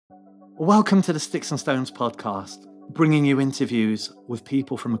Welcome to the Sticks and Stones podcast, bringing you interviews with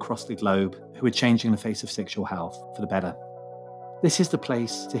people from across the globe who are changing the face of sexual health for the better. This is the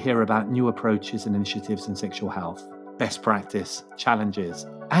place to hear about new approaches and initiatives in sexual health, best practice, challenges,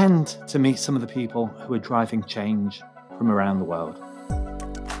 and to meet some of the people who are driving change from around the world.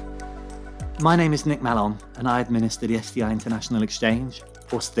 My name is Nick Mallon, and I administer the STI International Exchange,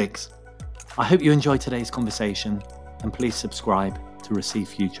 or STIX. I hope you enjoy today's conversation, and please subscribe to receive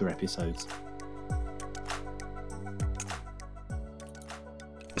future episodes.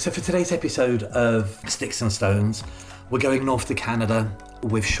 So for today's episode of Sticks and Stones, we're going north to Canada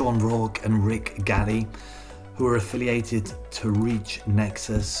with Sean Rourke and Rick Galley, who are affiliated to Reach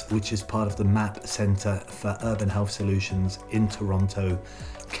Nexus, which is part of the MAP Centre for Urban Health Solutions in Toronto,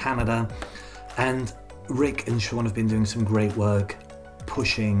 Canada. And Rick and Sean have been doing some great work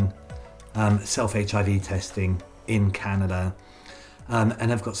pushing self-HIV testing in Canada, and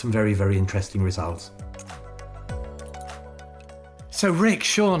have got some very, very interesting results. So Rick,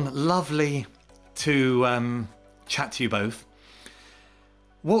 Sean, lovely to chat to you both.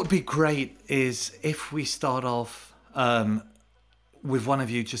 What would be great is if we start off with one of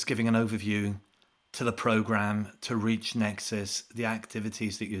you just giving an overview to the program, to Reach Nexus, the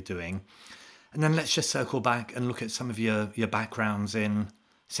activities that you're doing. And then let's just circle back and look at some of your backgrounds in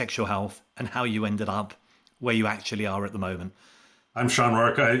sexual health and how you ended up where you actually are at the moment. I'm Sean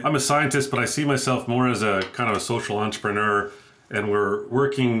Rourke. I'm a scientist, but I see myself more as a kind of a social entrepreneur. And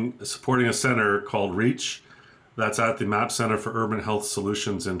we're supporting a center called Reach. That's at the MAP Center for Urban Health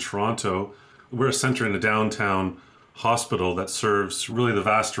Solutions in Toronto. We're a center in a downtown hospital that serves really the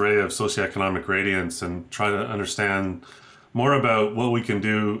vast array of socioeconomic gradients and try to understand more about what we can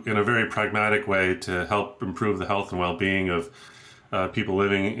do in a very pragmatic way to help improve the health and well-being of people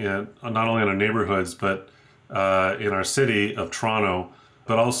living in not only in our neighborhoods, but in our city of Toronto.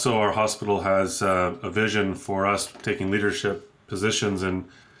 But also our hospital has a vision for us taking leadership positions in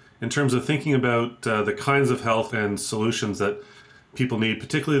terms of thinking about the kinds of health and solutions that people need,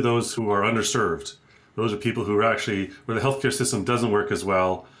 particularly those who are underserved. Those are people who are actually, where the healthcare system doesn't work as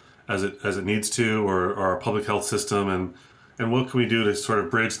well as it needs to, or our public health system, and what can we do to sort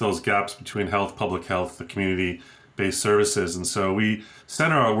of bridge those gaps between health, public health, the community-based services. And so we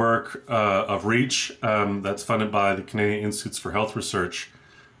center our work of Reach, that's funded by the Canadian Institutes for Health Research,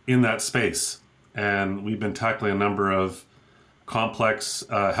 in that space. And we've been tackling a number of complex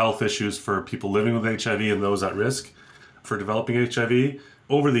health issues for people living with HIV and those at risk for developing HIV.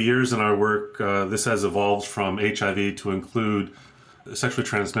 Over the years in our work, this has evolved from HIV to include sexually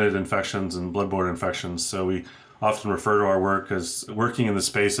transmitted infections and bloodborne infections. So we often refer to our work as working in the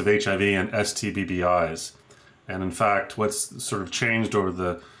space of HIV and STBBIs. And in fact, what's sort of changed over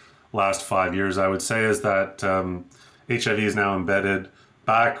the last 5 years, I would say, is that HIV is now embedded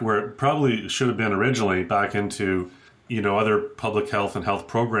back where it probably should have been originally, back into other public health and health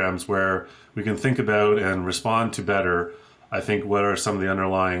programs where we can think about and respond to better, I think, what are some of the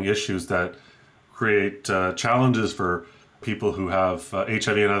underlying issues that create challenges for people who have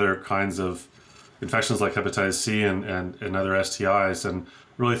HIV and other kinds of infections like hepatitis C and other STIs, and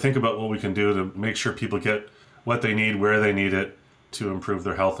really think about what we can do to make sure people get what they need, where they need it, to improve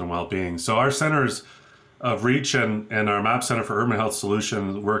their health and well-being. So our centers of Reach and our MAP Center for Urban Health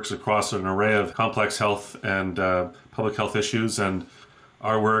Solutions works across an array of complex health and public health issues. And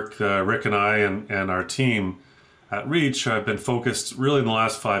our work, Rick and I and our team at Reach, have been focused really in the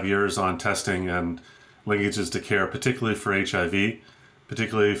last 5 years on testing and linkages to care, particularly for HIV,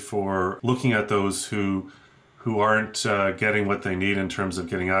 particularly for looking at those who aren't getting what they need in terms of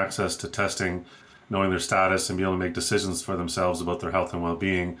getting access to testing, knowing their status, and be able to make decisions for themselves about their health and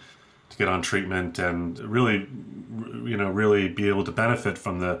well-being, to get on treatment and really be able to benefit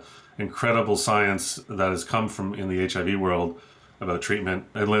from the incredible science that has come from in the HIV world about treatment,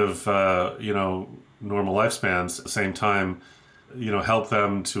 and live normal lifespans. At the same time, help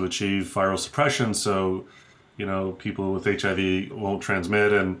them to achieve viral suppression, so people with HIV won't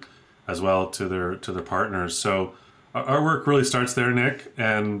transmit, and as well to their partners. So our work really starts there, Nick,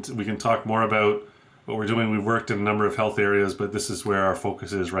 and we can talk more about what we're doing. We've worked in a number of health areas, but this is where our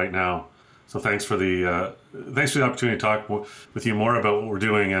focus is right now. So thanks for the opportunity to talk with you more about what we're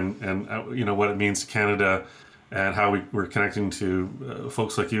doing and what it means to Canada, and how we're connecting to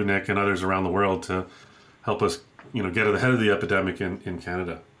folks like you, Nick, and others around the world to help us get ahead of the epidemic in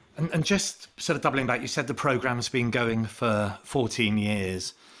Canada. And just sort of doubling back, you said the program's been going for 14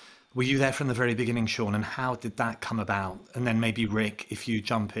 years. Were you there from the very beginning, Sean, and how did that come about? And then maybe Rick, if you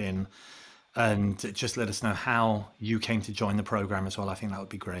jump in, and just let us know how you came to join the program as well. I think that would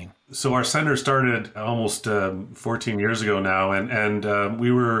be great. So our center started almost 14 years ago now, and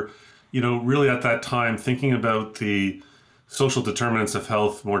we were, really at that time thinking about the social determinants of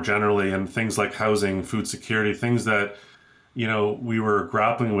health more generally, and things like housing, food security, things that we were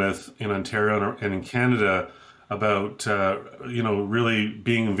grappling with in Ontario and in Canada about really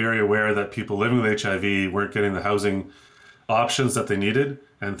being very aware that people living with HIV weren't getting the housing options that they needed,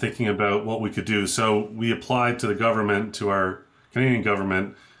 and thinking about what we could do. So we applied to the government, to our Canadian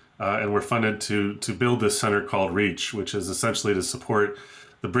government, and we're funded to build this center called REACH, which is essentially to support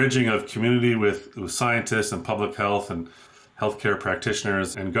the bridging of community with scientists and public health and healthcare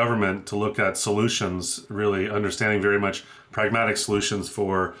practitioners and government to look at solutions, really understanding very much pragmatic solutions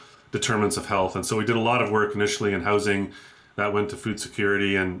for determinants of health. And so we did a lot of work initially in housing that went to food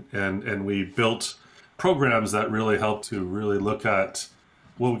security, and we built programs that really helped to really look at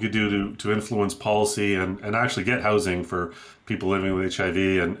what we could do to influence policy and actually get housing for people living with HIV,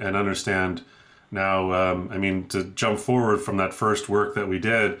 and understand now, to jump forward from that first work that we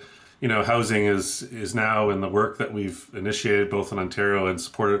did, housing is now in the work that we've initiated both in Ontario and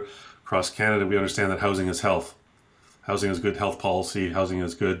supported across Canada. We understand that housing is health. Housing is good health policy. Housing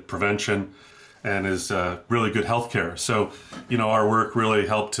is good prevention, and is really good healthcare. So, our work really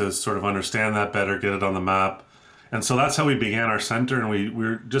helped to sort of understand that better, get it on the map. And so that's how we began our center. And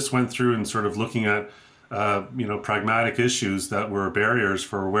we just went through and sort of looking at, pragmatic issues that were barriers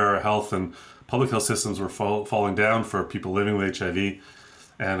for where our health and public health systems were falling down for people living with HIV,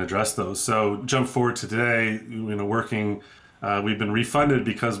 and address those. So jump forward to today, working, we've been refunded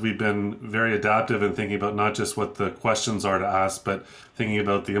because we've been very adaptive in thinking about not just what the questions are to ask, but thinking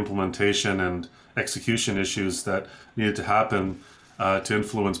about the implementation and execution issues that needed to happen to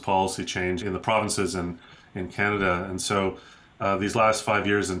influence policy change in the provinces and in Canada. And so these last 5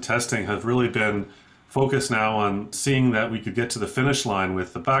 years in testing have really been focused now on seeing that we could get to the finish line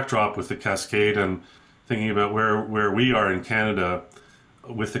with the backdrop, with the cascade, and thinking about where we are in Canada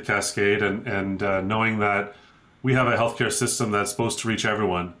with the cascade, and knowing that we have a healthcare system that's supposed to reach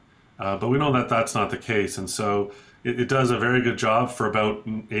everyone, but we know that that's not the case. And so it does a very good job for about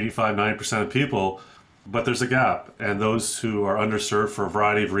 85-90% of people, but there's a gap, and those who are underserved for a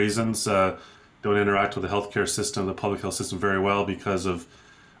variety of reasons don't interact with the healthcare system, the public health system, very well because of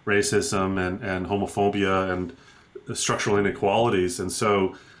racism and homophobia and structural inequalities. And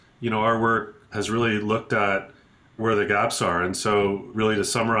so, our work has really looked at where the gaps are. And so really, to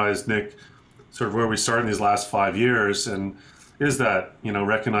summarize, Nick, sort of where we started in these last 5 years, and is that,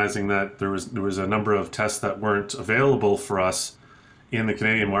 recognizing that there was a number of tests that weren't available for us in the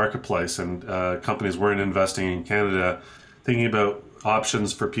Canadian marketplace, and companies weren't investing in Canada, thinking about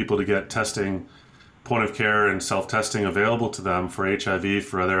options for people to get testing, point of care and self-testing available to them for HIV,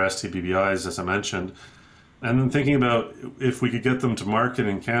 for other STBBIs, as I mentioned, and then thinking about if we could get them to market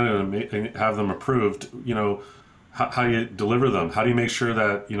in Canada and have them approved, how you deliver them. How do you make sure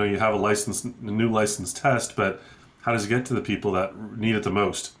that, you have a new licensed test, but how does it get to the people that need it the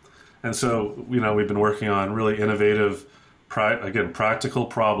most? And so, we've been working on really innovative, practical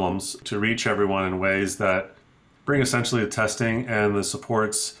problems to reach everyone in ways that bring essentially the testing and the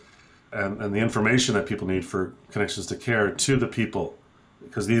supports and the information that people need for connections to care to the people,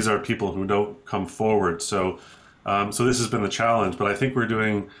 because these are people who don't come forward. So this has been the challenge, but I think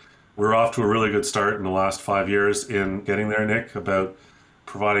we're off to a really good start in the last 5 years in getting there, Nick, about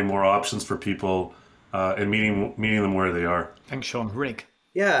providing more options for people and meeting them where they are. Thanks, Sean. Rick?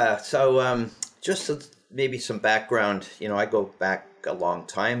 Yeah, so just maybe some background. I go back a long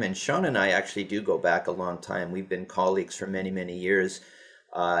time, and Sean and I actually do go back a long time. We've been colleagues for many, many years,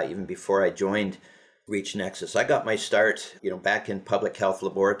 even before I joined REACH Nexus. I got my start, back in public health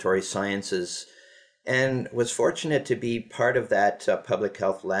laboratory sciences, and was fortunate to be part of that public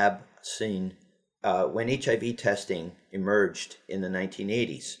health lab scene when HIV testing emerged in the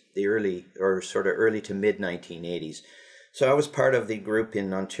 1980s, the early to mid 1980s. So I was part of the group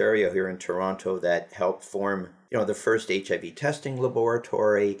in Ontario, here in Toronto, that helped form, the first HIV testing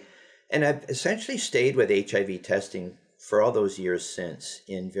laboratory. And I've essentially stayed with HIV testing for all those years since,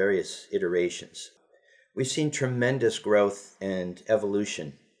 in various iterations. We've seen tremendous growth and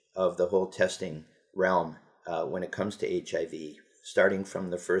evolution of the whole testing realm when it comes to HIV, starting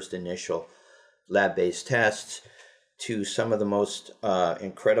from the first initial lab-based tests to some of the most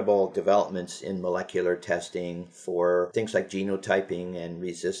incredible developments in molecular testing for things like genotyping and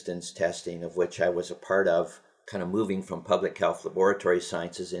resistance testing, of which I was a part of, kind of moving from public health laboratory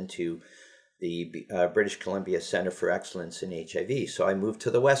sciences into the British Columbia Center for Excellence in HIV. So I moved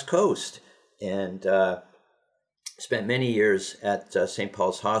to the West Coast, and spent many years at St.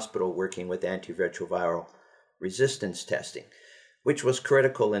 Paul's Hospital working with antiretroviral resistance testing, which was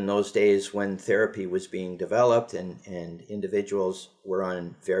critical in those days when therapy was being developed and individuals were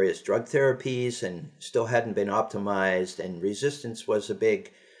on various drug therapies and still hadn't been optimized, and resistance was a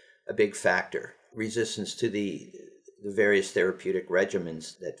big factor. Resistance to the various therapeutic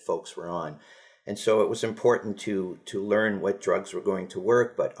regimens that folks were on. And so it was important to learn what drugs were going to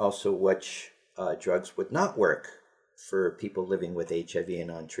work, but also which drugs would not work for people living with HIV and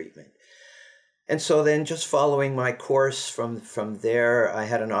on treatment. And so then just following my course from there, I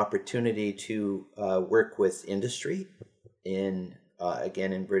had an opportunity to work with industry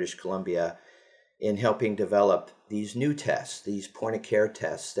again in British Columbia, in helping develop these new tests, these point-of-care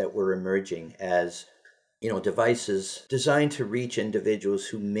tests that were emerging as devices designed to reach individuals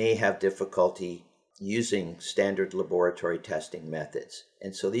who may have difficulty using standard laboratory testing methods.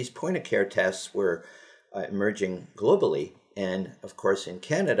 And so these point-of-care tests were emerging globally. And of course, in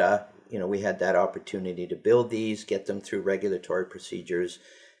Canada, we had that opportunity to build these, get them through regulatory procedures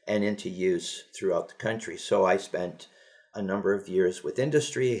and into use throughout the country. So I spent a number of years with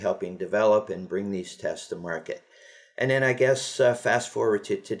industry helping develop and bring these tests to market. And then I guess fast forward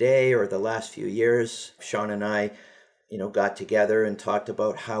to today, or the last few years, Sean and I, got together and talked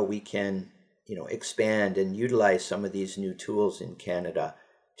about how we can, expand and utilize some of these new tools in Canada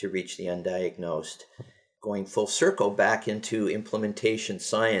to reach the undiagnosed, going full circle back into implementation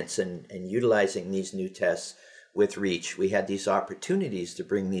science and utilizing these new tests with REACH. We had these opportunities to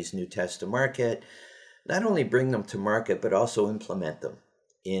bring these new tests to market, not only bring them to market, but also implement them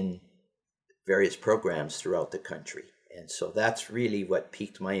in various programs throughout the country. And so that's really what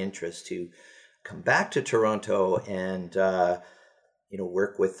piqued my interest to come back to Toronto and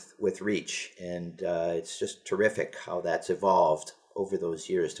work with REACH. And it's just terrific how that's evolved over those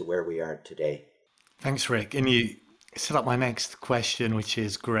years to where we are today. Thanks, Rick. And you set up my next question, which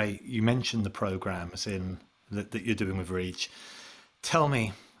is great. You mentioned the programs that you're doing with REACH. Tell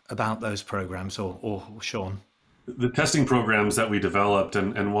me about those programs, or Sean. The testing programs that we developed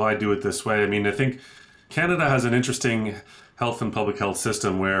and why do it this way. I mean, I think Canada has an interesting health and public health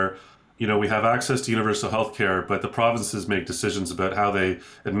system where, we have access to universal health care, but the provinces make decisions about how they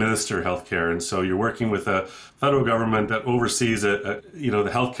administer health care. And so you're working with a federal government that oversees the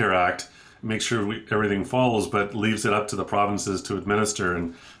Healthcare Act, makes sure everything follows, but leaves it up to the provinces to administer,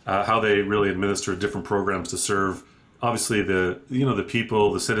 and how they really administer different programs to serve, obviously, the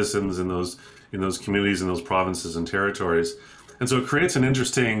people, the citizens in those communities, in those provinces and territories. And so it creates an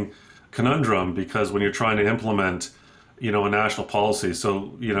interesting conundrum, because when you're trying to implement, a national policy,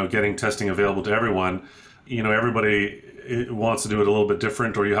 so, getting testing available to everyone, everybody wants to do it a little bit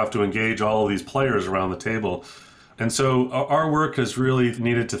different, or you have to engage all of these players around the table. And so our work has really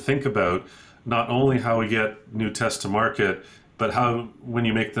needed to think about not only how we get new tests to market, but how, when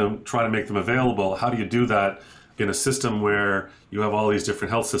you try to make them available, how do you do that in a system where you have all these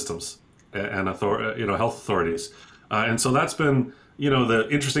different health systems and health authorities. And so that's been, the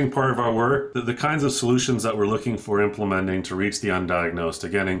interesting part of our work, the kinds of solutions that we're looking for implementing to reach the undiagnosed.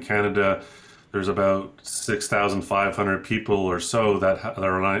 Again, in Canada, there's about 6,500 people or so that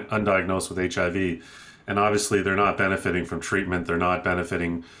are undiagnosed with HIV. And obviously they're not benefiting from treatment. They're not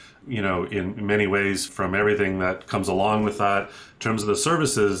benefiting, in many ways from everything that comes along with that. In terms of the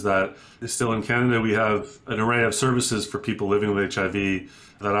services that still in Canada, we have an array of services for people living with HIV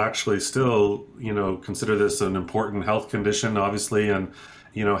that actually still, consider this an important health condition, obviously, and,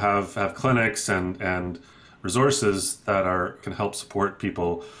 have clinics and resources that can help support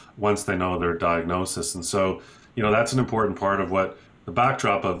people once they know their diagnosis. And so, that's an important part of what the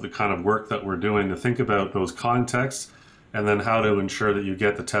backdrop of the kind of work that we're doing, to think about those contexts and then how to ensure that you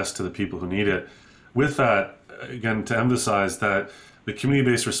get the test to the people who need it. With that, again, to emphasize that the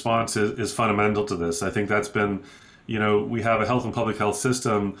community-based response is fundamental to this. I think that's been, we have a health and public health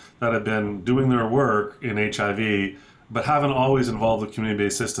system that have been doing their work in HIV, but haven't always involved the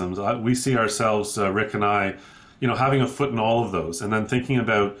community-based systems. We see ourselves, Rick and I, having a foot in all of those, and then thinking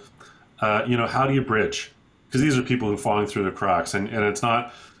about, how do you bridge? Because these are people who are falling through the cracks, and it's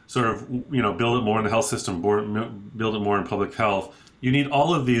not sort of, build it more in the health system, build it more in public health. You need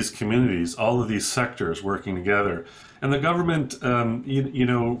all of these communities, all of these sectors working together. And the government,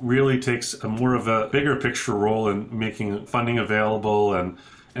 really takes more of a bigger picture role in making funding available. And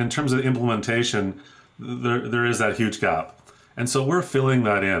in terms of implementation, there is that huge gap. And so we're filling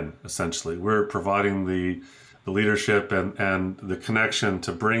that in, essentially. We're providing the leadership and the connection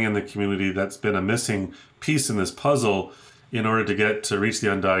to bring in the community that's been a missing piece in this puzzle in order to get to reach the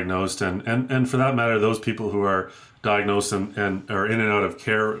undiagnosed. And for that matter, those people who are diagnosed and are in and out of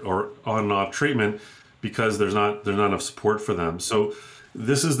care or on and off treatment, because there's not enough support for them. So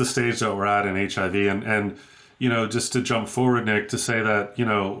this is the stage that we're at in HIV, and just to jump forward, Nick, to say that,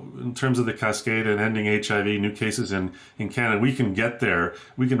 in terms of the cascade and ending HIV new cases in Canada, we can get there.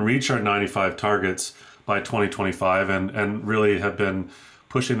 We can reach our 95 targets by 2025, and really have been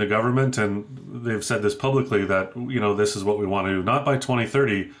pushing the government, and they've said this publicly, that, this is what we want to do, not by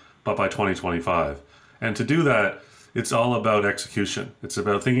 2030, but by 2025. And to do that, it's all about execution. It's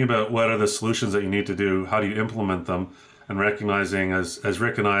about thinking about what are the solutions that you need to do, how do you implement them, and recognizing, as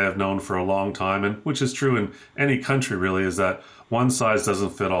Rick and I have known for a long time, and which is true in any country really, is that one size doesn't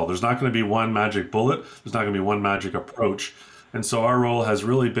fit all. There's not going to be one magic bullet. There's not going to be one magic approach. And so our role has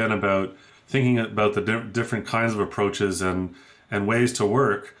really been about thinking about the different kinds of approaches and ways to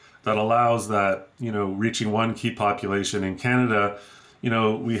work that allows that, reaching one key population. In Canada,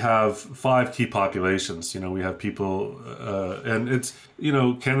 we have 5 key populations. We have people, and it's,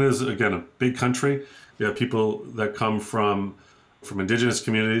 Canada's, again, a big country. We have people that come from Indigenous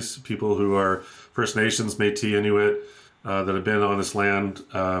communities, people who are First Nations, Métis, Inuit, that have been on this land,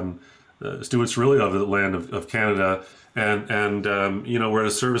 stewards really of the land of Canada, and where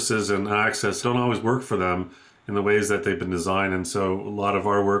the services and access don't always work for them in the ways that they've been designed. And so a lot of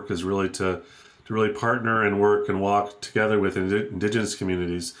our work is really to really partner and work and walk together with Indigenous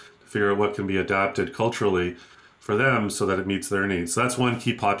communities to figure out what can be adapted culturally for them so that it meets their needs. So that's one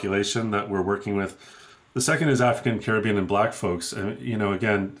key population that we're working with. The second is African, Caribbean, and Black folks. And,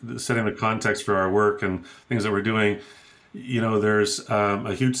 again, setting the context for our work and things that we're doing, there's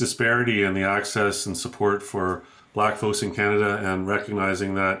a huge disparity in the access and support for Black folks in Canada, and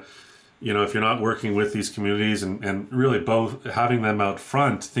recognizing that, if you're not working with these communities and really both having them out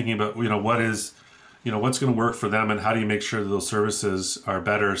front, thinking about, what's going to work for them and how do you make sure that those services are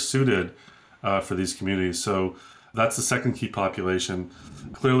better suited for these communities. So that's the second key population.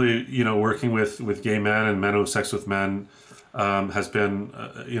 Clearly, working with gay men and men who have sex with men has been,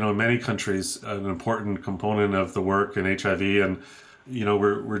 in many countries, an important component of the work in HIV. And,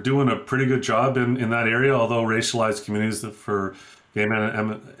 we're doing a pretty good job in that area, although racialized communities that for gay men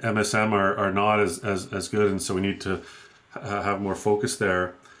and MSM are not as good. And so we need to have more focus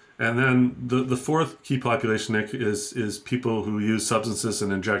there. And then the fourth key population, Nick, is people who use substances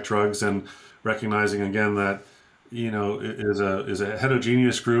and inject drugs, and recognizing again that, is a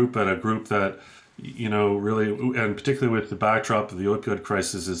heterogeneous group, and a group that, really, and particularly with the backdrop of the opioid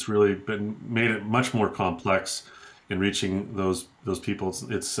crisis, it's really made it much more complex in reaching those people.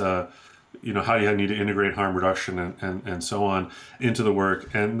 It's how do you need to integrate harm reduction and so on into the work.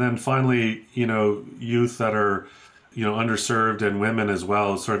 And then finally, youth that are, underserved, and women as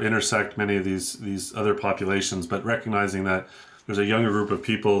well, sort of intersect many of these other populations, but recognizing that there's a younger group of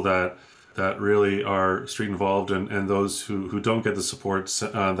people that really are street involved, and those who don't get the support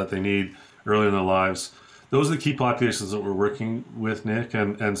that they need early in their lives. Those are the key populations that we're working with, Nick.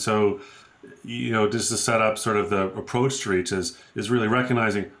 And so, just to set up sort of the approach to reach is really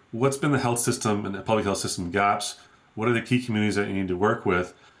recognizing what's been the health system and the public health system gaps, what are the key communities that you need to work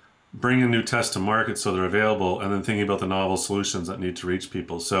with, bring a new test to market so they're available, and then thinking about the novel solutions that need to reach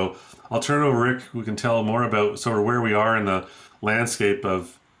people. So I'll turn it over to Rick, who can tell more about sort of where we are in the landscape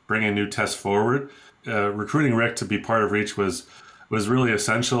of bringing new tests forward. Recruiting Rick to be part of REACH was really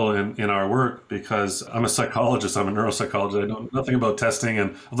essential in our work, because I'm a psychologist, I'm a neuropsychologist, I know nothing about testing,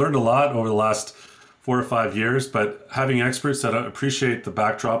 and I've learned a lot over the last 4 or 5 years, but having experts that appreciate the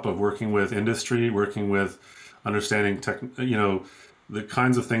backdrop of working with industry, working with understanding the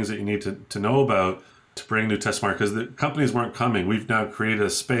kinds of things that you need to know about to bring new test market, because the companies weren't coming. We've now created a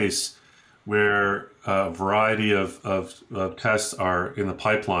space where a variety of tests are in the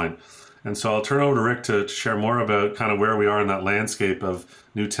pipeline. And so I'll turn over to Rick to share more about kind of where we are in that landscape of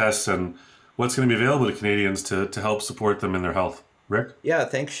new tests and what's going to be available to Canadians to help support them in their health. Rick? Yeah,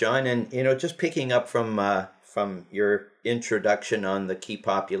 thanks, Sean. And, just picking up from your introduction on the key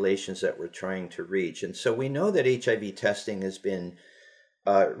populations that we're trying to reach. And so we know that HIV testing has been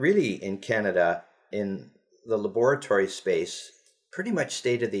really in Canada, in the laboratory space, pretty much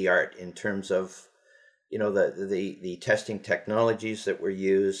state of the art in terms of the testing technologies that were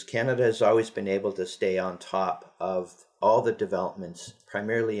used. Canada has always been able to stay on top of all the developments,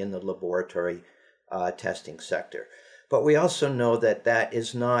 primarily in the laboratory testing sector. But we also know that that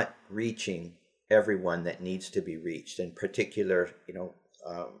is not reaching everyone that needs to be reached, in particular,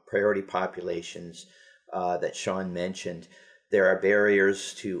 priority populations that Sean mentioned. There are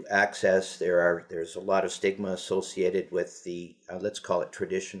barriers to access. There's a lot of stigma associated with the, let's call it,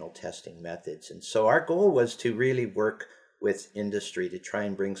 traditional testing methods. And so our goal was to really work with industry to try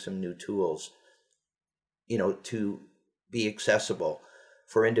and bring some new tools, to be accessible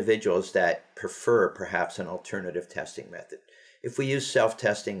for individuals that prefer perhaps an alternative testing method. If we use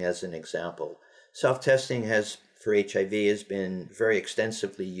self-testing as an example, self-testing for HIV has been very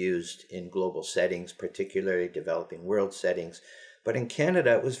extensively used in global settings, particularly developing world settings. But in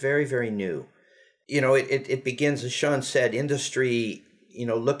Canada, it was very, very new. It begins, as Sean said, industry,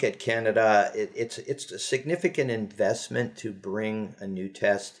 look at Canada. It's a significant investment to bring a new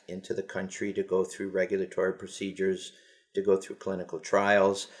test into the country, to go through regulatory procedures, to go through clinical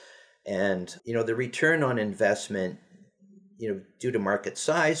trials. And, the return on investment, due to market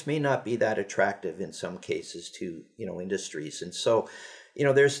size, may not be that attractive in some cases to, industries. And so,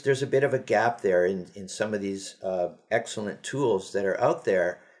 there's a bit of a gap there in some of these excellent tools that are out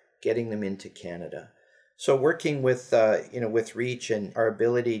there, getting them into Canada. So working with, with REACH and our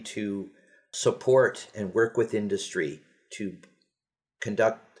ability to support and work with industry to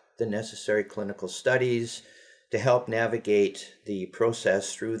conduct the necessary clinical studies, to help navigate the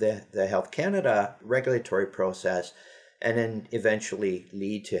process through the Health Canada regulatory process, and then eventually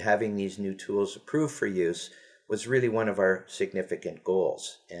lead to having these new tools approved for use, was really one of our significant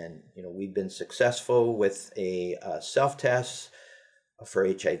goals. And, we've been successful with a self-test for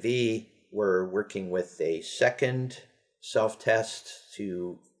HIV. We're working with a second self-test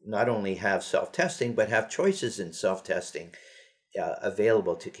to not only have self-testing, but have choices in self-testing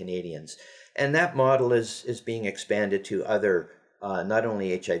available to Canadians. And that model is being expanded to other, not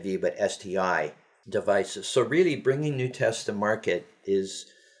only HIV, but STI devices. So really bringing new tests to market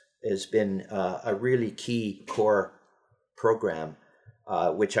has been a really key core program,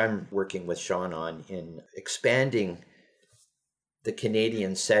 which I'm working with Sean on, in expanding the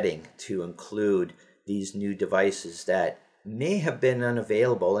Canadian setting to include these new devices that may have been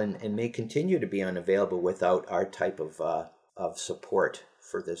unavailable and may continue to be unavailable without our type of support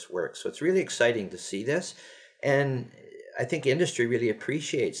for this work. So it's really exciting to see this. And I think industry really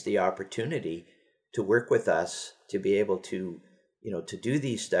appreciates the opportunity to work with us to be able to, to do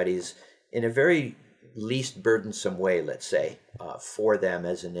these studies in a very least burdensome way, let's say, for them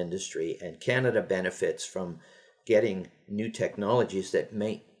as an industry. And Canada benefits from getting new technologies that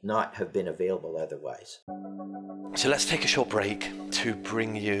may not have been available otherwise. So let's take a short break to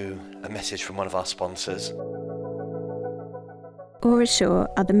bring you a message from one of our sponsors. AuraSure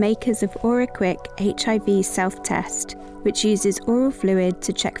are the makers of AuraQuick HIV self-test, which uses oral fluid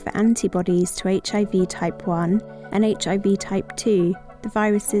to check for antibodies to HIV type 1 and HIV type 2, the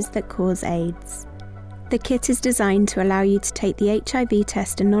viruses that cause AIDS. The kit is designed to allow you to take the HIV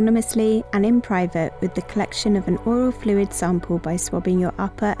test anonymously and in private with the collection of an oral fluid sample by swabbing your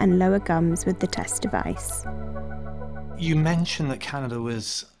upper and lower gums with the test device. You mentioned that Canada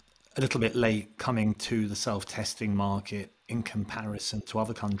was a little bit late coming to the self-testing market in comparison to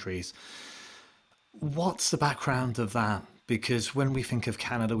other countries. What's the background of that? Because when we think of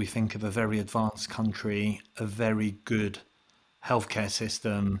Canada, we think of a very advanced country, a very good healthcare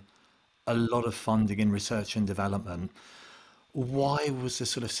system, a lot of funding in research and development. Why was the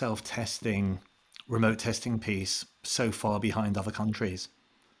sort of self-testing, remote testing piece so far behind other countries?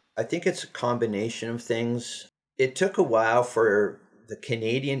 I think it's a combination of things. It took a while for the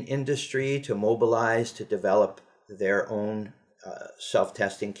Canadian industry to mobilize, to develop their own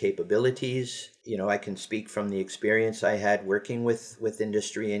self-testing capabilities. I can speak from the experience I had working with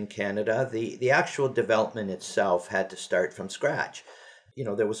industry in Canada. The actual development itself had to start from scratch.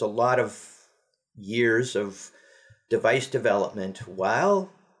 There was a lot of years of device development while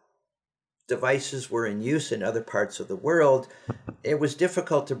devices were in use in other parts of the world. It was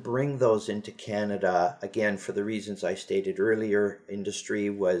difficult to bring those into Canada, again, for the reasons I stated earlier. Industry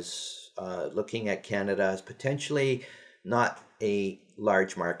was looking at Canada as potentially not a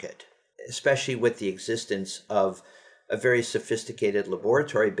large market, especially with the existence of a very sophisticated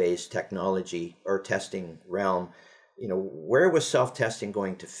laboratory-based technology or testing realm. Where was self-testing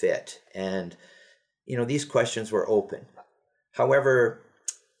going to fit? And, these questions were open. However,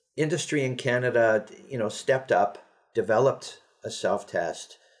 industry in Canada, stepped up, developed a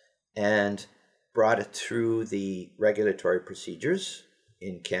self-test, and brought it through the regulatory procedures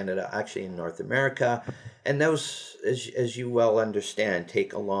in Canada, actually in North America. And those, as you well understand,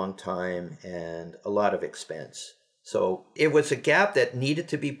 take a long time and a lot of expense. So it was a gap that needed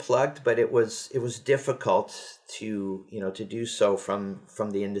to be plugged, but it was difficult to do so from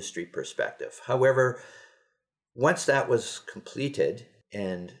the industry perspective. However, once that was completed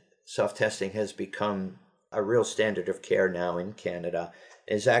and self-testing has become a real standard of care now in Canada,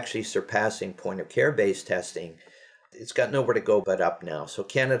 is actually surpassing point-of-care based testing, it's got nowhere to go but up now. So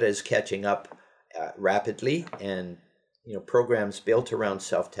Canada is catching up rapidly, and programs built around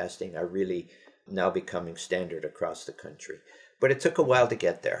self-testing are really now becoming standard across the country. But it took a while to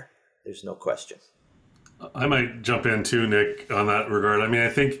get there. There's no question. I might jump in too, Nick, on that regard. I mean, I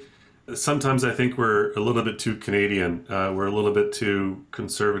think sometimes we're a little bit too Canadian. We're a little bit too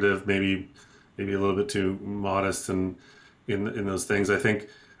conservative, maybe a little bit too modest in those things. I think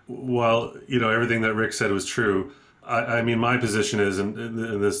while, everything that Rick said was true, I mean, my position is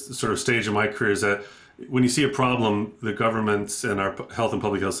in this sort of stage of my career is that when you see a problem, the governments and our health and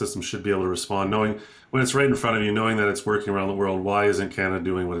public health system should be able to respond, knowing when it's right in front of you, knowing that it's working around the world. Why isn't Canada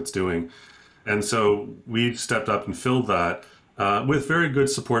doing what it's doing? And so we've stepped up and filled that with very good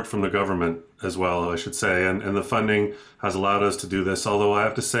support from the government as well, I should say. And the funding has allowed us to do this. Although I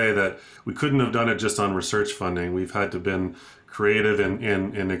have to say that we couldn't have done it just on research funding. We've had to been creative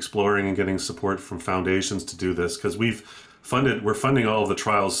in exploring and getting support from foundations to do this, because we're funding all of the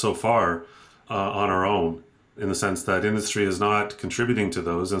trials so far on our own, in the sense that industry is not contributing to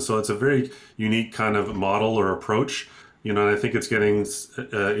those. And so it's a very unique kind of model or approach, and I think it's getting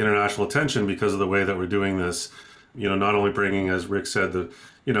international attention because of the way that we're doing this, not only bringing, as Rick said,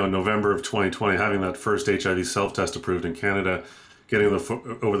 November of 2020, having that first HIV self-test approved in Canada, getting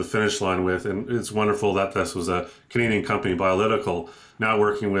over the finish line with, and it's wonderful that this was a Canadian company, Biolytical, now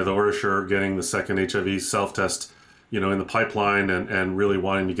working with OraSure, getting the second HIV self-test, in the pipeline and really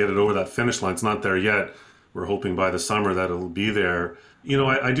wanting to get it over that finish line. It's not there yet. We're hoping by the summer that it'll be there.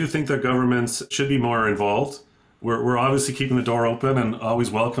 I do think that governments should be more involved. We're obviously keeping the door open and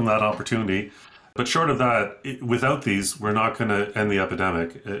always welcome that opportunity. But short of that, without these, we're not going to end the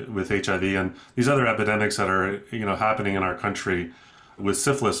epidemic with HIV and these other epidemics that are, happening in our country. With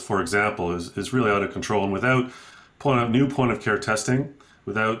syphilis, for example, is really out of control. And without new point of care testing,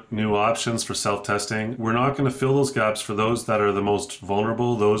 without new options for self-testing, we're not going to fill those gaps for those that are the most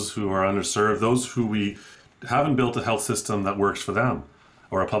vulnerable, those who are underserved, those who we haven't built a health system that works for them,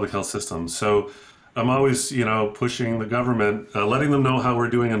 or a public health system. So I'm always, pushing the government, letting them know how we're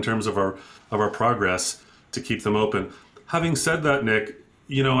doing in terms of our progress to keep them open. Having said that, Nick,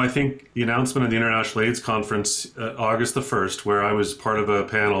 I think the announcement of the International AIDS Conference, August the 1st, where I was part of a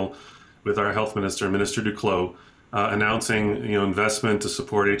panel with our health minister, Minister Duclos, announcing, investment to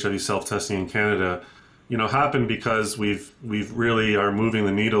support HIV self-testing in Canada, happened because we've really are moving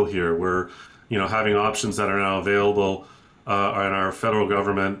the needle here. We're, having options that are now available in our federal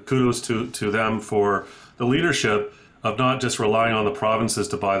government. Kudos to them for the leadership of not just relying on the provinces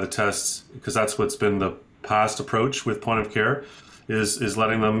to buy the tests, because that's what's been the past approach with point of care, is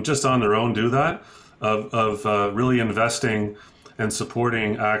letting them just on their own do that, of really investing and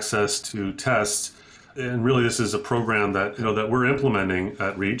supporting access to tests. And really, this is a program that that we're implementing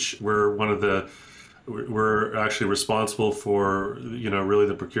at REACH. We're actually responsible for really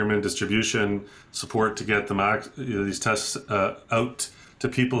the procurement, distribution, support to get them these tests out to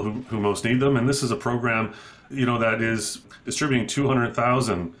people who most need them. And this is a program that is distributing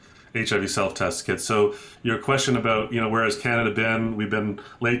 200,000 HIV self-test kits. So your question about where has Canada been? We've been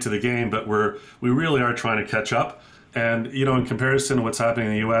late to the game, but we really are trying to catch up. And, in comparison to what's happening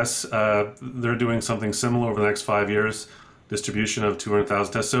in the U.S., they're doing something similar over the next 5 years, distribution of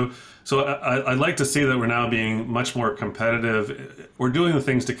 200,000 tests. So I'd like to see that we're now being much more competitive. We're doing the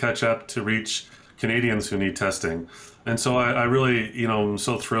things to catch up to reach Canadians who need testing. And so I really, am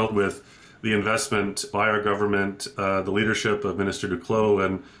so thrilled with the investment by our government, the leadership of Minister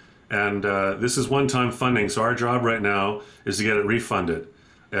Duclos, and this is one-time funding. So our job right now is to get it refunded.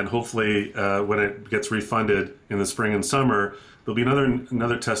 And hopefully, when it gets refunded in the spring and summer, there'll be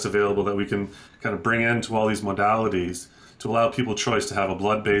another test available that we can kind of bring into all these modalities to allow people choice to have a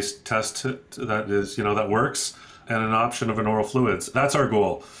blood-based test that is, that works, and an option of an oral fluids. That's our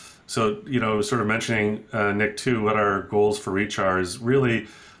goal. So, sort of mentioning, Nick, too, what our goals for REACH are is really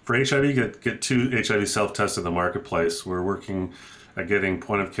for HIV, get 2 HIV self-tests in the marketplace. We're working at getting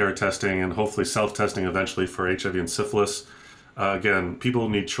point-of-care testing and hopefully self-testing eventually for HIV and syphilis. Again, people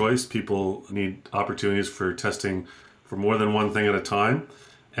need choice. People need opportunities for testing for more than one thing at a time.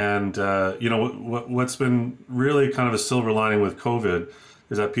 And, what's been really kind of a silver lining with COVID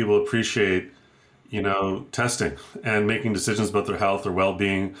is that people appreciate, testing and making decisions about their health or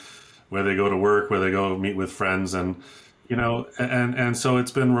well-being, where they go to work, where they go meet with friends. And, and so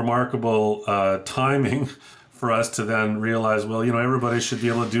it's been remarkable timing for us to then realize, well, everybody should be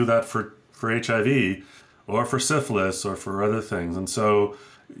able to do that for HIV or for syphilis or for other things. And so,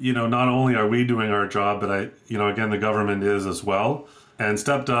 not only are we doing our job, but again, the government is as well, and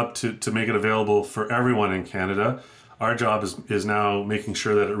stepped up to make it available for everyone in Canada. Our job is now making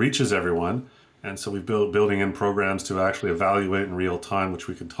sure that it reaches everyone. And so we've building in programs to actually evaluate in real time, which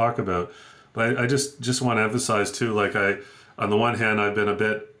we can talk about. But I just want to emphasize too, on the one hand, I've been a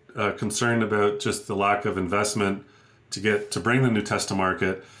bit concerned about just the lack of investment to bring the new test to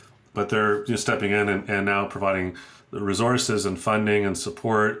market, but they're stepping in and now providing the resources and funding and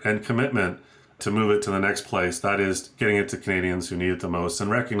support and commitment to move it to the next place. That is getting it to Canadians who need it the most,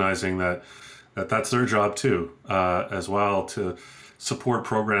 and recognizing that that's their job too, as well, to support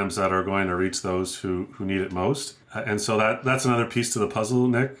programs that are going to reach those who need it most. And so that's another piece to the puzzle,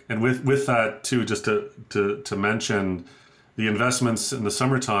 Nick. And with that too, just to mention the investments in the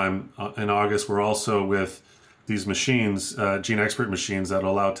summertime in August were also with these machines, gene expert machines that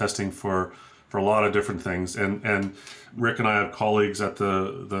allow testing for a lot of different things. And Rick and I have colleagues at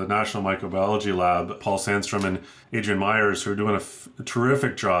the National Microbiology Lab, Paul Sandstrom and Adrian Myers, who are doing a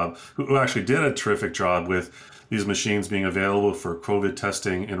terrific job, who actually did a terrific job with these machines being available for COVID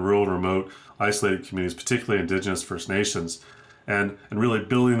testing in rural, remote, isolated communities, particularly Indigenous First Nations, and really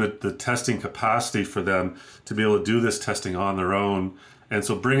building the testing capacity for them to be able to do this testing on their own. And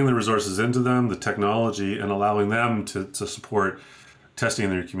so bringing the resources into them, the technology, and allowing them to support testing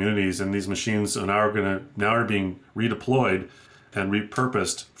in their communities. And these machines are now being redeployed and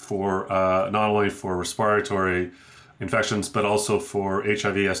repurposed for not only for respiratory infections, but also for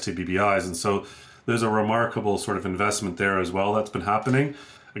HIV, STBBIs. And so there's a remarkable sort of investment there as well that's been happening.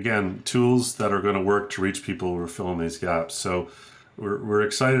 Again, tools that are going to work to reach people who are filling these gaps. So we're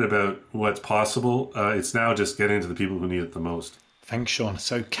excited about what's possible. It's now just getting to the people who need it the most. Thanks, Sean.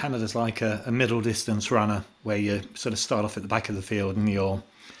 So Canada's like a middle distance runner where you sort of start off at the back of the field and you're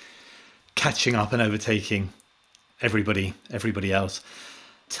catching up and overtaking everybody else.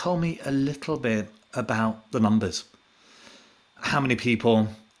 Tell me a little bit about the numbers. How many people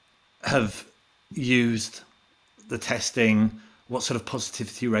have used the testing? What sort of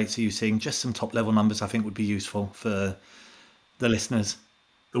positivity rates are you seeing? Just some top level numbers I think would be useful for the listeners.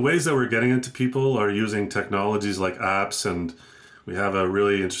 The ways that we're getting it to people are using technologies like apps, and we have a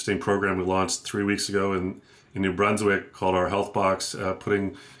really interesting program we launched 3 weeks ago in New Brunswick called our Health Box,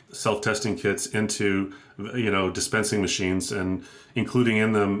 putting self-testing kits into dispensing machines and including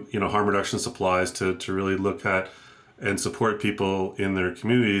in them harm reduction supplies to really look at and support people in their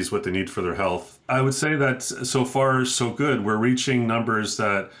communities what they need for their health. I would say that so far so good. We're reaching numbers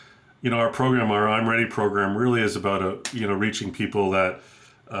that our program, our I'm Ready program, really is about reaching people that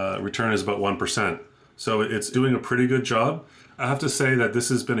return is about 1%. So it's doing a pretty good job. I have to say that this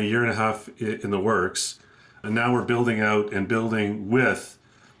has been a year and a half in the works, and now we're building out and building with.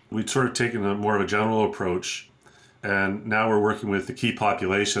 We've sort of taken a more of a general approach, and now we're working with the key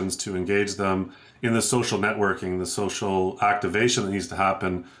populations to engage them in the social networking, the social activation that needs to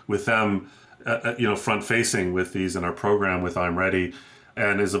happen with them, front facing with these in our program with I'm Ready,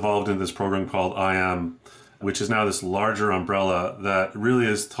 and is evolved into this program called I Am, which is now this larger umbrella that really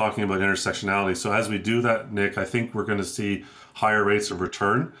is talking about intersectionality. So as we do that, Nick, I think we're going to see higher rates of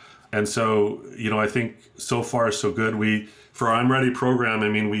return. And so, I think so far so good. For our I'm Ready program,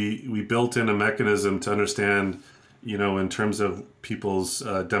 we built in a mechanism to understand, in terms of people's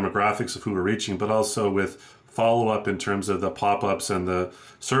demographics of who we're reaching, but also with follow-up in terms of the pop-ups and the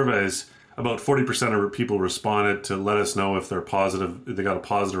surveys. About 40% of people responded to let us know if they're positive, if they got a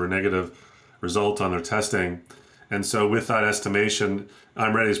positive or negative result on their testing. And so with that estimation,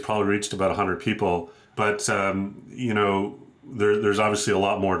 I'm Ready has probably reached about 100 people, but there's obviously a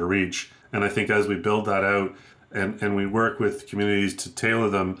lot more to reach. And I think as we build that out and we work with communities to tailor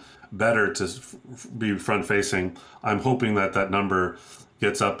them better to be front facing, I'm hoping that number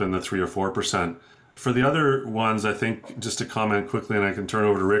gets up in the 3 or 4%. For the other ones, I think, just to comment quickly, and I can turn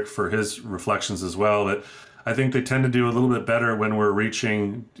over to Rick for his reflections as well, that I think they tend to do a little bit better when we're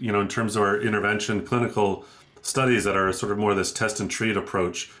reaching, in terms of our intervention clinical studies that are sort of more this test and treat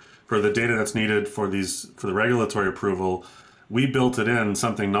approach. For the data that's needed for the regulatory approval, we built it in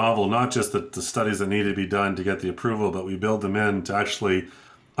something novel, not just the studies that need to be done to get the approval, but we build them in to actually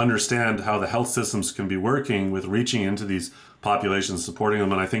understand how the health systems can be working with reaching into these populations, supporting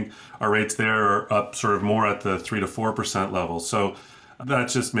them. And I think our rates there are up sort of more at the 3 to 4% level. So that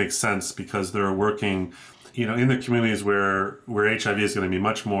just makes sense because they're working, in the communities where HIV is going to be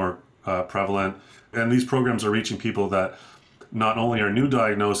much more prevalent. And these programs are reaching people that not only are new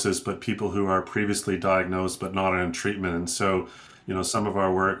diagnosis, but people who are previously diagnosed but not in treatment. And so, some of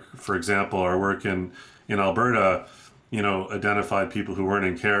our work, for example, our work in Alberta, identified people who weren't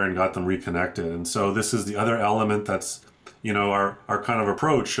in care and got them reconnected. And so this is the other element that's, our kind of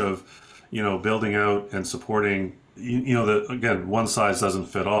approach of, building out and supporting, again, one size doesn't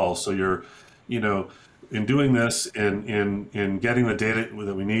fit all. So you're, in doing this and in getting the data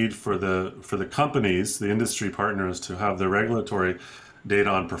that we need for the companies, the industry partners to have the regulatory data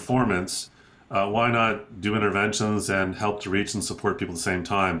on performance, why not do interventions and help to reach and support people at the same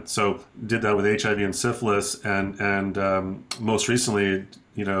time? So did that with HIV and syphilis, and most recently,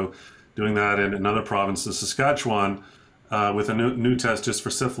 doing that in another province of Saskatchewan with a new test just for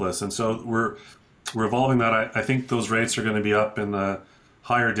syphilis. And so we're evolving that. I think those rates are going to be up in the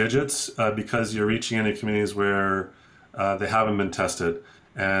higher digits because you're reaching into communities where they haven't been tested.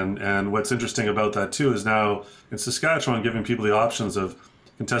 And what's interesting about that too is now in Saskatchewan, giving people the options of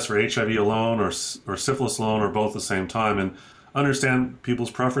can test for HIV alone or syphilis alone or both at the same time, and understand people's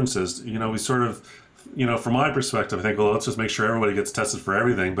preferences. We sort of, from my perspective, I think, well, let's just make sure everybody gets tested for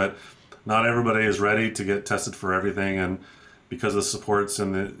everything, but not everybody is ready to get tested for everything, and because the supports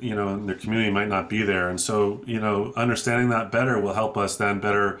and in their community might not be there. And so, understanding that better will help us then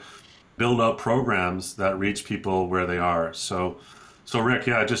better build up programs that reach people where they are. So Rick,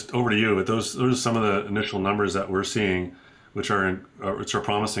 yeah, just over to you. Those are some of the initial numbers that we're seeing, which are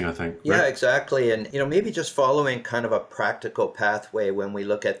promising, I think. Yeah, Rick? exactly. And maybe just following kind of a practical pathway when we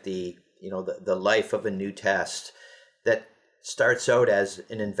look at the life of a new test that starts out as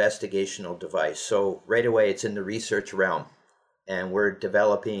an investigational device. So right away, it's in the research realm, and we're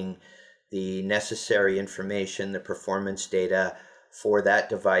developing the necessary information, the performance data for that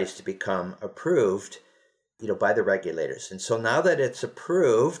device to become approved, by the regulators. And so now that it's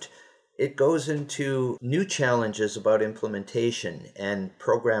approved, it goes into new challenges about implementation and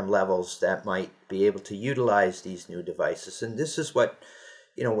program levels that might be able to utilize these new devices. And this is what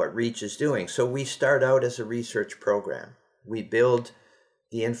REACH is doing. So we start out as a research program. We build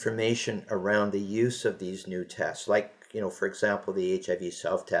the information around the use of these new tests, like, for example, the HIV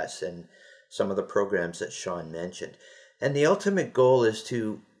self-test and some of the programs that Sean mentioned. And the ultimate goal is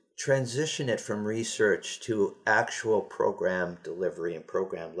to transition it from research to actual program delivery and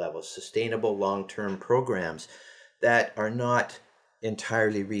program levels, sustainable long-term programs that are not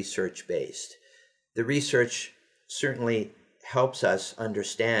entirely research-based. The research certainly helps us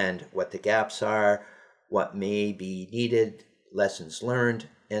understand what the gaps are, what may be needed, lessons learned,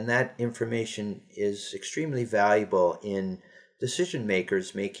 and that information is extremely valuable in decision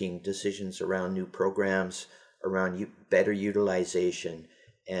makers making decisions around new programs, around better utilization,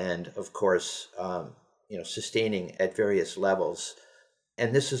 and of course, sustaining at various levels.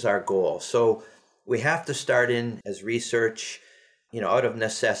 And this is our goal. So we have to start in as research, out of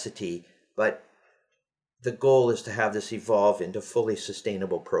necessity, but the goal is to have this evolve into fully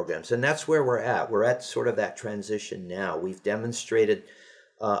sustainable programs. And that's where we're at. We're at sort of that transition now. We've demonstrated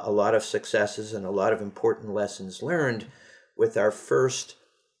a lot of successes and a lot of important lessons learned with our first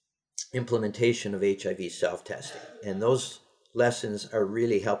implementation of HIV self-testing. And those lessons are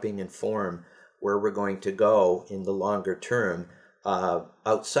really helping inform where we're going to go in the longer term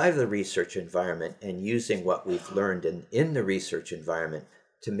outside of the research environment, and using what we've learned in the research environment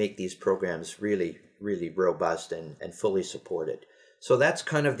to make these programs really, really robust and fully supported. So that's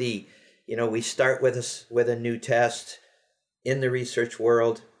kind of we start with a new test in the research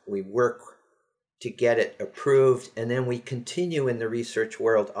world, we work to get it approved, and then we continue in the research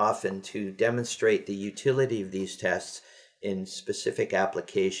world often to demonstrate the utility of these tests in specific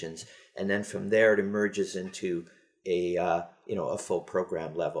applications, and then from there it emerges into a full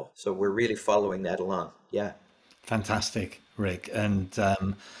program level. So we're really following that along. Yeah. Fantastic, Rick. And I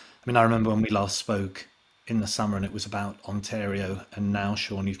remember when we last spoke in the summer, and it was about Ontario, and now,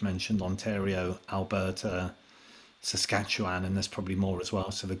 Sean, you've mentioned Ontario, Alberta, Saskatchewan, and there's probably more as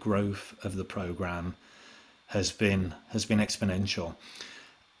well. So the growth of the program has been exponential.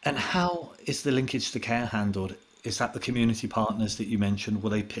 And how is the linkage to care handled? Is that the community partners that you mentioned?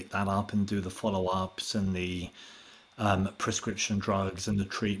 Will they pick that up and do the follow-ups and the prescription drugs and the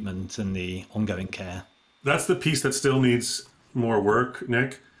treatment and the ongoing care? That's the piece that still needs more work,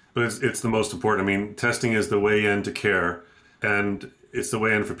 Nick, but it's the most important. Testing is the way into care, and it's the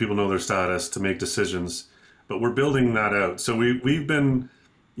way in for people to know their status, to make decisions. But we're building that out. So we've been,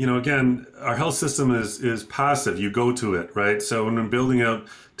 again, our health system is passive. You go to it, right? So when we're building out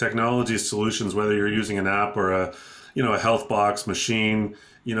technology solutions, whether you're using an app or a health box machine,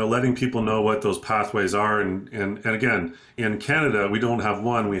 letting people know what those pathways are. And again, in Canada, we don't have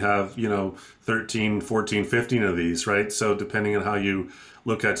one, we have, 13, 14, 15 of these, right? So depending on how you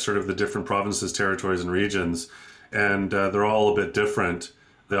look at sort of the different provinces, territories, and regions, and they're all a bit different.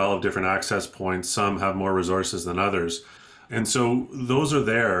 They all have different access points. Some have more resources than others. And so those are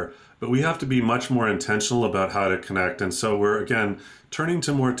there, but we have to be much more intentional about how to connect. And so we're, again, turning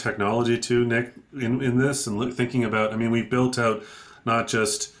to more technology too, Nick, in this, and thinking about, we've built out not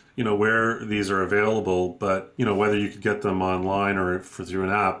just, where these are available, but, whether you could get them online or through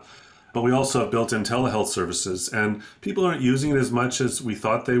an app. But we also have built in telehealth services, and people aren't using it as much as we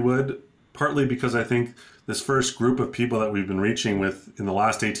thought they would. partly because I think this first group of people that we've been reaching with in the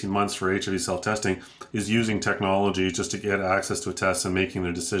last 18 months for HIV self-testing is using technology just to get access to a test and making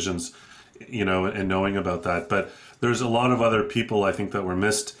their decisions, and knowing about that. But there's a lot of other people I think that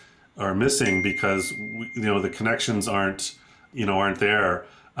are missing because the connections aren't there,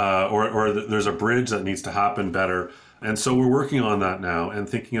 or there's a bridge that needs to happen better. And so we're working on that now and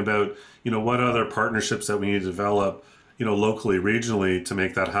thinking about what other partnerships that we need to develop locally, regionally, to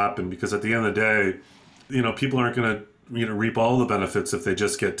make that happen. Because at the end of the day, people aren't going to reap all the benefits if they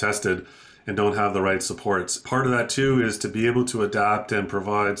just get tested and don't have the right supports. Part of that too is to be able to adapt and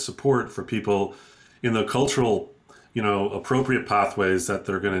provide support for people in the cultural appropriate pathways that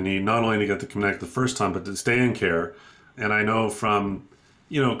they're going to need, not only to get to connect the first time, but to stay in care. And I know from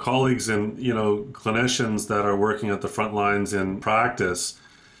colleagues and clinicians that are working at the front lines in practice,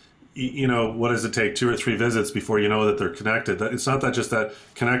 what does it take, 2 or 3 visits before you know that they're connected? It's not that just that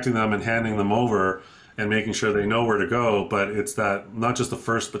connecting them and handing them over and making sure they know where to go, but it's that not just the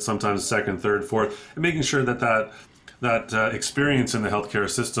first, but sometimes second, third, fourth, and making sure that experience in the healthcare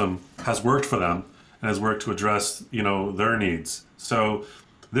system has worked for them and has worked to address their needs. So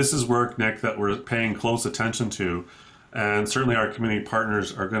this is work, Nick, that we're paying close attention to, and certainly our community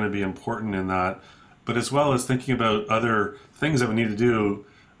partners are going to be important in that, but as well as thinking about other things that we need to do,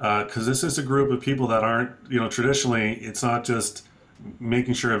 because this is a group of people that aren't, traditionally, it's not just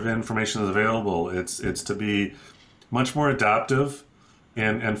making sure if information is available, it's to be much more adaptive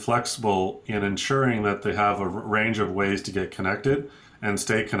and flexible in ensuring that they have a range of ways to get connected and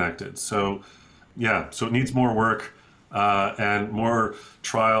stay connected. So it needs more work and more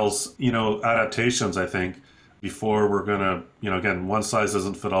trials, adaptations, I think, before we're going to, again, one size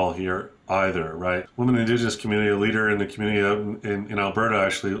doesn't fit all here either, right? Women in the Indigenous community, a leader in the community out in Alberta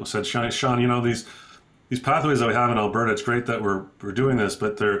actually said, Sean, these pathways that we have in Alberta, it's great that we're doing this,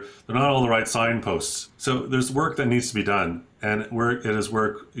 but they're not all the right signposts. So there's work that needs to be done, and it is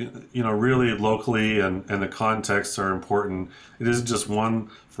work, really locally, and the contexts are important. It isn't just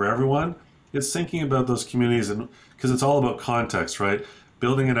one for everyone. It's thinking about those communities, and because it's all about context, right?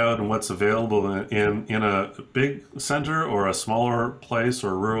 Building it out and what's available in a big center or a smaller place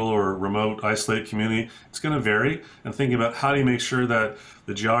or rural or remote isolated community, it's going to vary. And thinking about how do you make sure that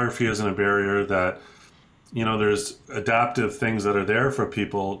the geography isn't a barrier, that there's adaptive things that are there for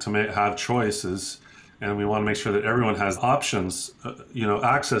people to have choices, and we want to make sure that everyone has options,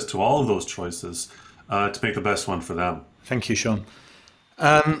 access to all of those choices to make the best one for them. Thank you, Sean.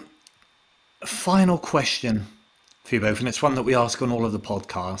 Final question for you both, and it's one that we ask on all of the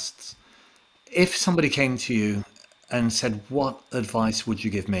podcasts. If somebody came to you and said, what advice would you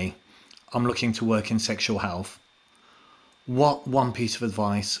give me? I'm looking to work in sexual health. What one piece of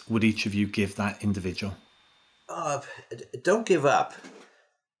advice would each of you give that individual? Don't give up,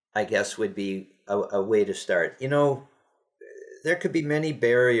 I guess, would be a way to start. There could be many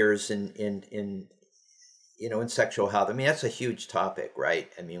barriers in sexual health. I mean, that's a huge topic, right?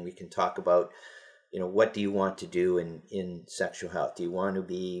 I mean, we can talk about, what do you want to do in sexual health? Do you want to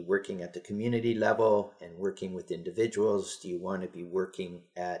be working at the community level and working with individuals? Do you want to be working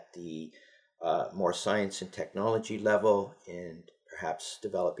at the more science and technology level and perhaps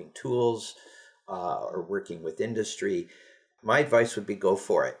developing tools or working with industry? My advice would be go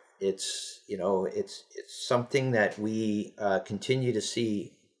for it. It's something that we continue to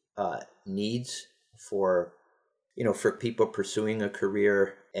see needs for people pursuing a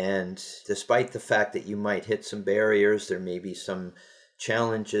career. And despite the fact that you might hit some barriers, there may be some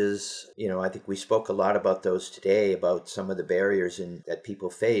challenges. I think we spoke a lot about those today, about some of the barriers that people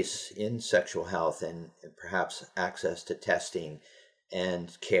face in sexual health and perhaps access to testing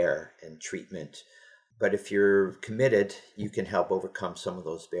and care and treatment. But if you're committed, you can help overcome some of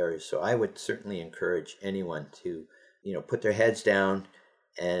those barriers. So I would certainly encourage anyone to, put their heads down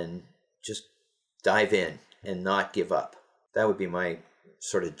and just dive in and not give up. That would be my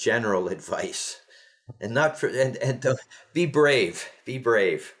sort of general advice. And don't be brave. Be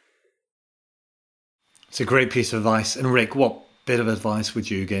brave. It's a great piece of advice. And Rick, what bit of advice would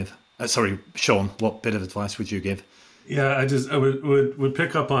you give? Sean, what bit of advice would you give? Yeah, I would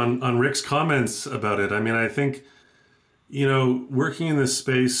pick up on Rick's comments about it. I mean, I think, working in this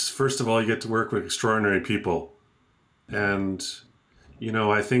space, first of all, you get to work with extraordinary people. And,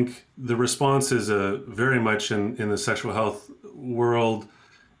 I think the response is very much in the sexual health world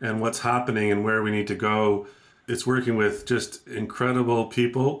and what's happening and where we need to go. It's working with just incredible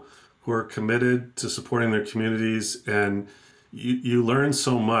people who are committed to supporting their communities. And you learn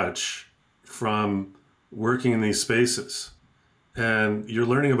so much from working in these spaces. And you're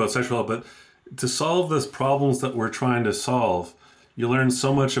learning about sexual health, but to solve the problems that we're trying to solve, you learn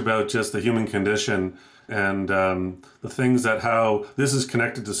so much about just the human condition and the things that how this is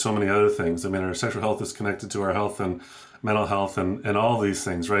connected to so many other things. I mean, our sexual health is connected to our health and mental health and all these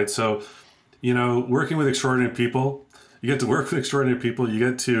things, right? So, working with extraordinary people, you get to work with extraordinary people, you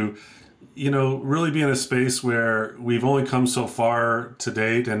get to, really be in a space where we've only come so far to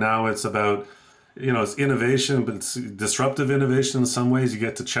date, and now it's about, it's innovation, but it's disruptive innovation in some ways. You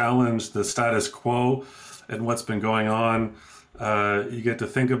get to challenge the status quo and what's been going on. You get to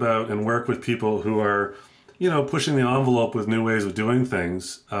think about and work with people who are, pushing the envelope with new ways of doing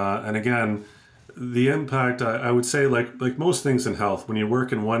things. And again, the impact, I would say, like most things in health, when you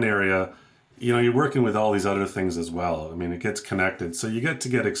work in one area, you're working with all these other things as well. I mean, it gets connected. So you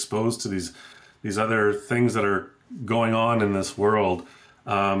get exposed to these other things that are going on in this world.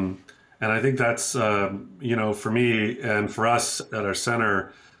 And I think that's, for me and for us at our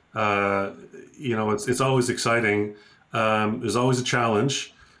center, it's always exciting. There's always a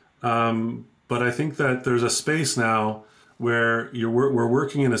challenge. But I think that there's a space now where we're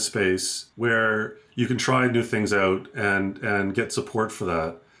working in a space where you can try new things out and get support for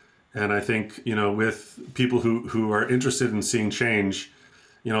that. And I think, with people who are interested in seeing change,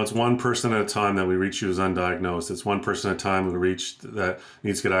 it's one person at a time that we reach who's undiagnosed. It's one person at a time we reach that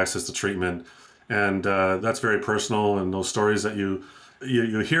needs to get access to treatment. And that's very personal. And those stories that you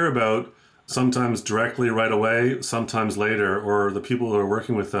hear about, sometimes directly right away, sometimes later, or the people who are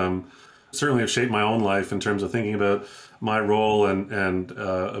working with them, certainly have shaped my own life in terms of thinking about my role and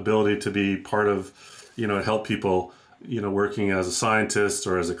ability to be part of, help people, working as a scientist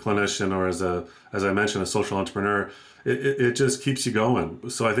or as a clinician or as I mentioned, a social entrepreneur. It just keeps you going.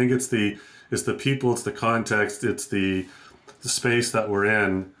 So I think it's the people, it's the context, it's the space that we're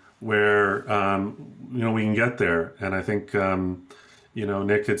in where, we can get there. And I think,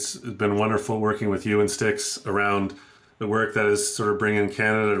 Nick, it's been wonderful working with you and Styx around the work that is sort of bringing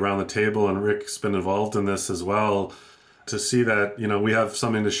Canada around the table. And Rick's been involved in this as well, to see that, we have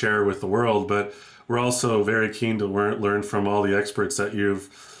something to share with the world, but we're also very keen to learn from all the experts that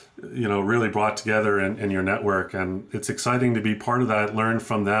you've, really brought together in your network. And it's exciting to be part of that, learn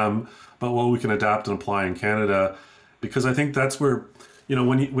from them about what we can adapt and apply in Canada. Because I think that's where,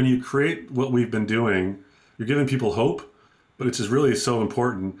 when you create what we've been doing, you're giving people hope, but which is really so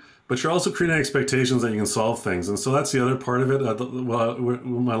important. But you're also creating expectations that you can solve things. And so that's the other part of it.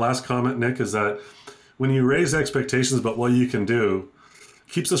 My last comment, Nick, is that when you raise expectations about what you can do,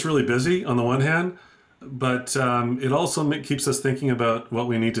 it keeps us really busy on the one hand, but it also keeps us thinking about what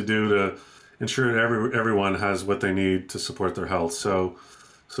we need to do to ensure that everyone has what they need to support their health. So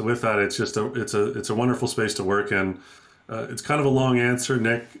with that, it's just it's a wonderful space to work in. It's kind of a long answer,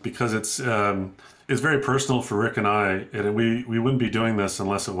 Nick, because it's very personal for Rick and I, and we wouldn't be doing this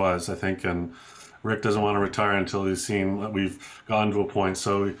unless it was, I think. And Rick doesn't want to retire until he's seen that we've gotten to a point.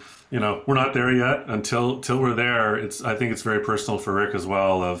 So, we're not there yet. Until we're there, I think it's very personal for Rick as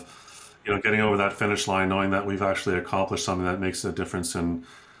well, of, getting over that finish line, knowing that we've actually accomplished something that makes a difference in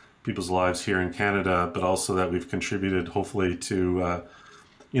people's lives here in Canada, but also that we've contributed, hopefully, to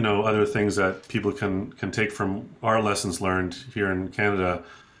other things that people can take from our lessons learned here in Canada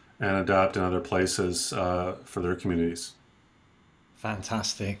and adapt in other places for their communities.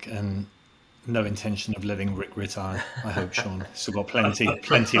 Fantastic. And no intention of letting Rick retire, I hope, Sean. Still got plenty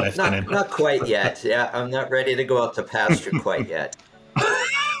left in him. Not quite yet. Yeah, I'm not ready to go out to pasture quite yet.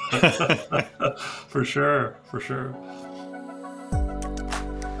 For sure.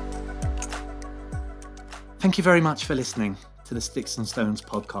 Thank you very much for listening to the Sticks and Stones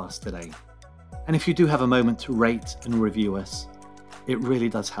podcast today. And if you do have a moment to rate and review us, it really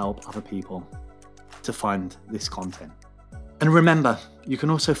does help other people to find this content. And remember, you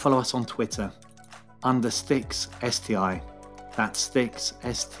can also follow us on Twitter under Styx STI. That's Styx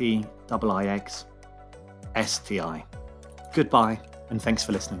STIX STI. Goodbye, and thanks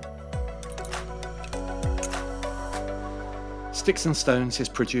for listening. Sticks and Stones is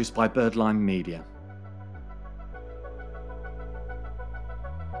produced by Birdline Media.